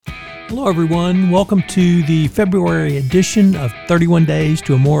Hello, everyone. Welcome to the February edition of 31 Days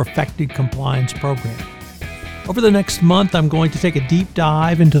to a More Effective Compliance Program. Over the next month, I'm going to take a deep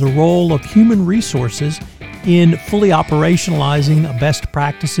dive into the role of human resources in fully operationalizing a best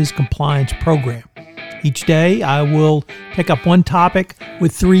practices compliance program. Each day, I will pick up one topic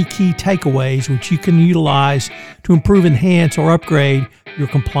with three key takeaways which you can utilize to improve, enhance, or upgrade your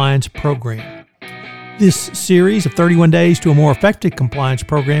compliance program. This series of 31 Days to a More Effective Compliance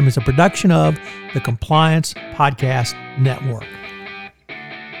Program is a production of the Compliance Podcast Network.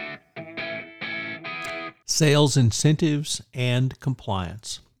 Sales incentives and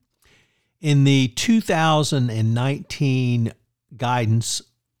compliance. In the 2019 guidance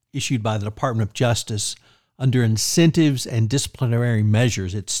issued by the Department of Justice under incentives and disciplinary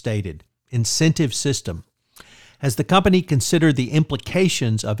measures, it stated, incentive system. Has the company considered the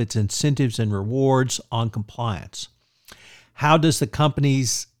implications of its incentives and rewards on compliance? How does the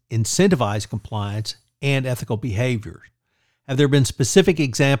company's incentivize compliance and ethical behavior? Have there been specific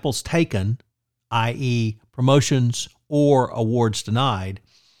examples taken, i.e. promotions or awards denied,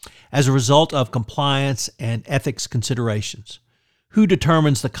 as a result of compliance and ethics considerations? Who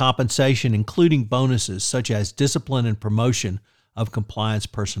determines the compensation, including bonuses such as discipline and promotion of compliance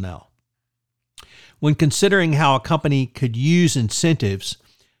personnel? When considering how a company could use incentives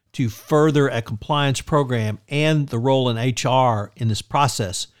to further a compliance program and the role in HR in this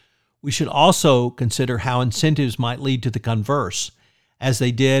process, we should also consider how incentives might lead to the converse, as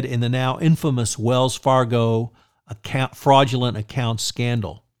they did in the now infamous Wells Fargo fraudulent account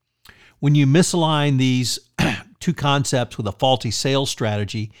scandal. When you misalign these two concepts with a faulty sales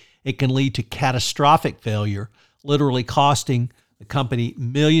strategy, it can lead to catastrophic failure, literally costing the company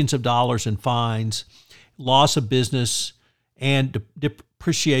millions of dollars in fines, loss of business, and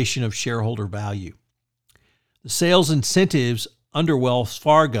depreciation of shareholder value. The sales incentives under Wells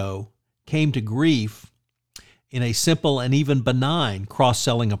Fargo came to grief in a simple and even benign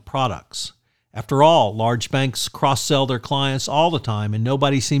cross-selling of products. After all, large banks cross-sell their clients all the time, and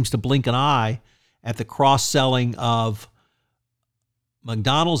nobody seems to blink an eye at the cross-selling of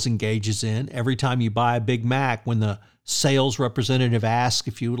McDonald's engages in every time you buy a Big Mac when the sales representative asks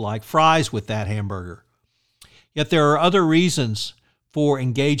if you would like fries with that hamburger. Yet there are other reasons for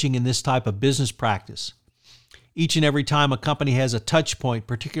engaging in this type of business practice. Each and every time a company has a touch point,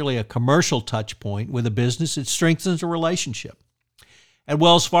 particularly a commercial touch point with a business, it strengthens a relationship. At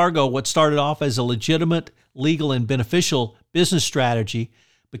Wells Fargo, what started off as a legitimate, legal, and beneficial business strategy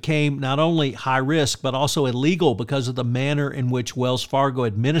became not only high risk, but also illegal because of the manner in which Wells Fargo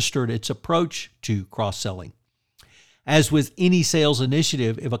administered its approach to cross-selling. As with any sales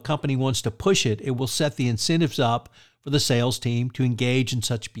initiative, if a company wants to push it, it will set the incentives up for the sales team to engage in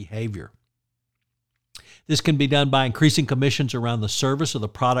such behavior. This can be done by increasing commissions around the service or the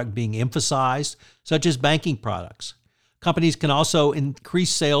product being emphasized, such as banking products. Companies can also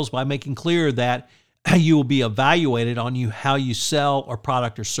increase sales by making clear that you will be evaluated on how you sell or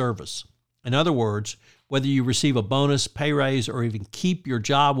product or service. In other words, whether you receive a bonus, pay raise, or even keep your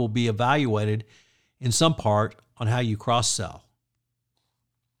job will be evaluated in some part on how you cross-sell.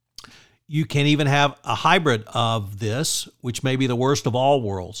 You can even have a hybrid of this, which may be the worst of all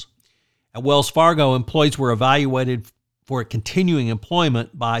worlds. At Wells Fargo, employees were evaluated for continuing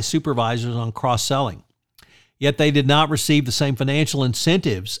employment by supervisors on cross-selling. Yet they did not receive the same financial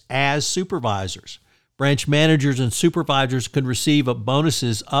incentives as supervisors. Branch managers and supervisors could receive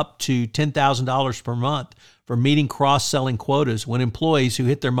bonuses up to $10,000 per month for meeting cross-selling quotas, when employees who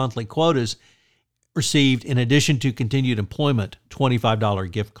hit their monthly quotas received, in addition to continued employment,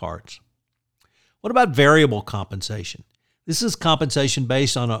 $25 gift cards. What about variable compensation? This is compensation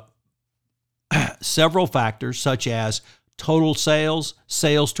based on several factors, such as total sales,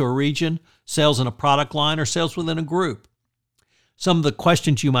 sales to a region, sales in a product line, or sales within a group. Some of the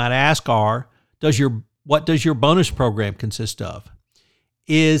questions you might ask are, what does your bonus program consist of?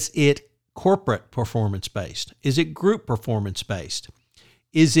 Is it corporate performance-based? Is it group performance-based?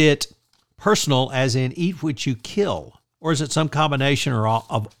 Is it personal, as in eat what you kill? Or is it some combination or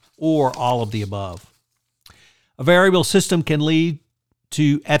all of the above? A variable system can lead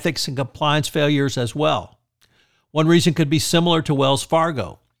to ethics and compliance failures as well. One reason could be similar to Wells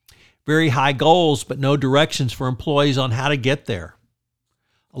Fargo. Very high goals, but no directions for employees on how to get there.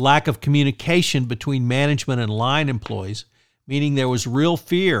 A lack of communication between management and line employees, meaning there was real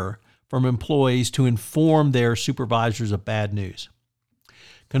fear from employees to inform their supervisors of bad news.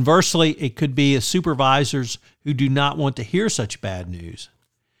 Conversely, it could be supervisors who do not want to hear such bad news.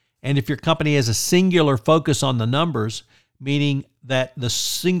 And if your company has a singular focus on the numbers, meaning that the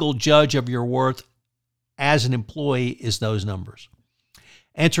single judge of your worth as an employee is those numbers.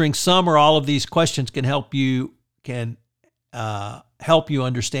 Answering some or all of these questions can help you understand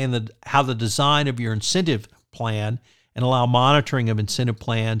how the design of your incentive plan and allow monitoring of incentive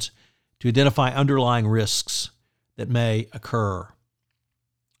plans to identify underlying risks that may occur,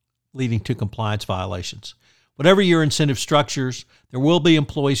 leading to compliance violations. Whatever your incentive structures, there will be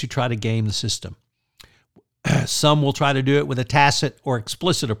employees who try to game the system. Some will try to do it with a tacit or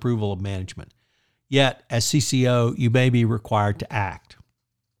explicit approval of management. Yet, as CCO, you may be required to act.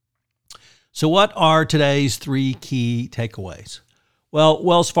 So what are today's 3 key takeaways? Well,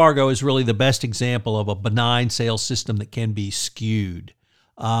 Wells Fargo is really the best example of a benign sales system that can be skewed.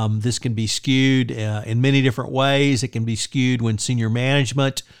 This can be skewed in many different ways. It can be skewed when senior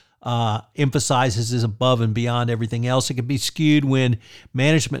management emphasizes is above and beyond everything else. It can be skewed when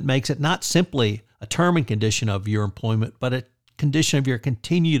management makes it not simply a term and condition of your employment, but a condition of your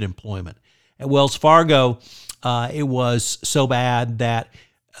continued employment. At Wells Fargo, it was so bad that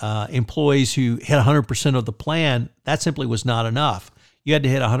employees who hit 100% of the plan, that simply was not enough. You had to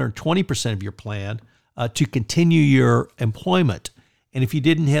hit 120% of your plan to continue your employment. And if you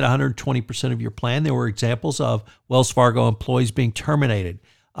didn't hit 120% of your plan, there were examples of Wells Fargo employees being terminated.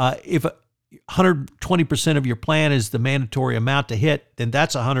 If 120% of your plan is the mandatory amount to hit, then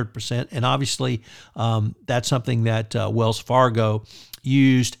that's 100%. And obviously, that's something that Wells Fargo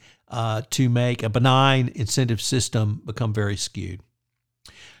used to make a benign incentive system become very skewed.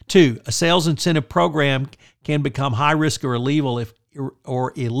 2, a sales incentive program can become high risk or illegal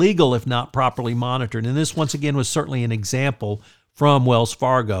if not properly monitored. And this, once again, was certainly an example from Wells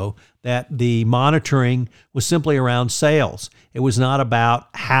Fargo that the monitoring was simply around sales. It was not about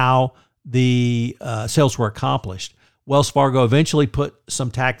how the sales were accomplished. Wells Fargo eventually put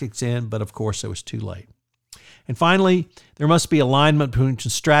some tactics in, but of course it was too late. And finally, there must be alignment between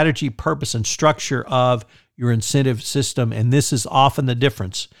strategy, purpose, and structure of your incentive system. And this is often the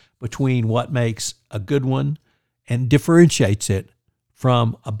difference between what makes a good one and differentiates it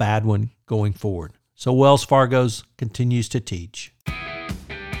from a bad one going forward. So Wells Fargo's continues to teach.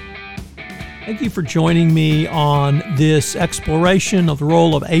 Thank you for joining me on this exploration of the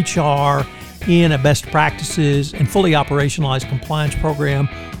role of HR in a best practices and fully operationalized compliance program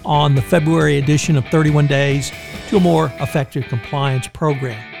on the February edition of 31 Days to a More Effective Compliance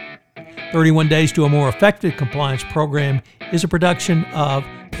Program. 31 Days to a More Effective Compliance Program is a production of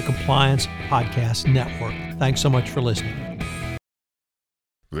the Compliance Podcast Network. Thanks so much for listening.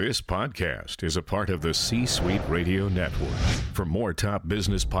 This podcast is a part of the C-Suite Radio Network. For more top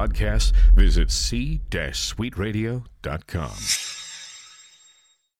business podcasts, visit c-suiteradio.com.